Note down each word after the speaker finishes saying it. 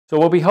So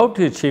what we hope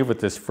to achieve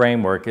with this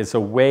framework is a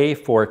way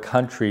for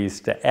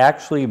countries to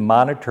actually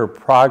monitor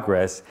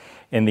progress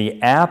in the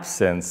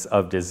absence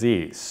of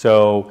disease.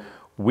 So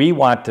we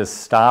want to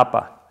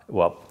stop,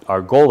 well,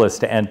 our goal is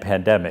to end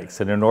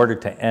pandemics. And in order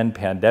to end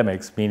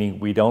pandemics, meaning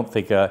we don't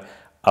think an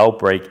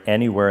outbreak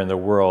anywhere in the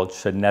world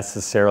should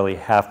necessarily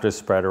have to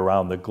spread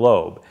around the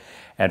globe.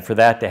 And for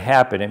that to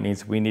happen, it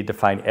means we need to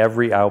find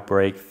every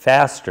outbreak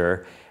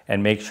faster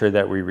and make sure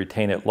that we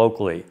retain it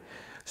locally.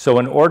 So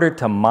in order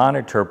to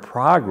monitor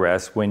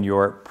progress when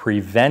you're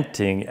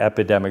preventing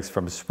epidemics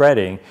from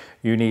spreading,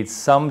 you need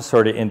some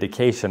sort of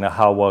indication of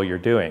how well you're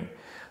doing.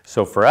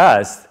 So for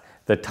us,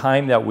 the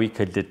time that we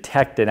could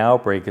detect an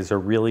outbreak is a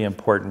really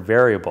important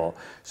variable.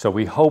 So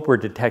we hope we're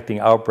detecting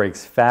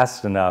outbreaks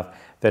fast enough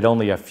that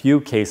only a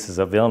few cases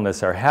of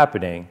illness are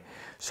happening.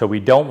 So we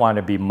don't want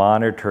to be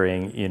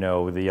monitoring,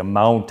 the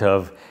amount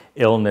of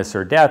illness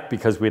or death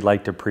because we'd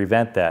like to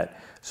prevent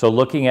that. So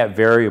looking at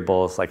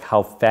variables like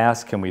how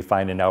fast can we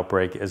find an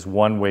outbreak is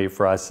one way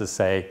for us to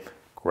say,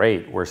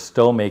 great, we're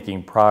still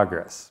making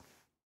progress.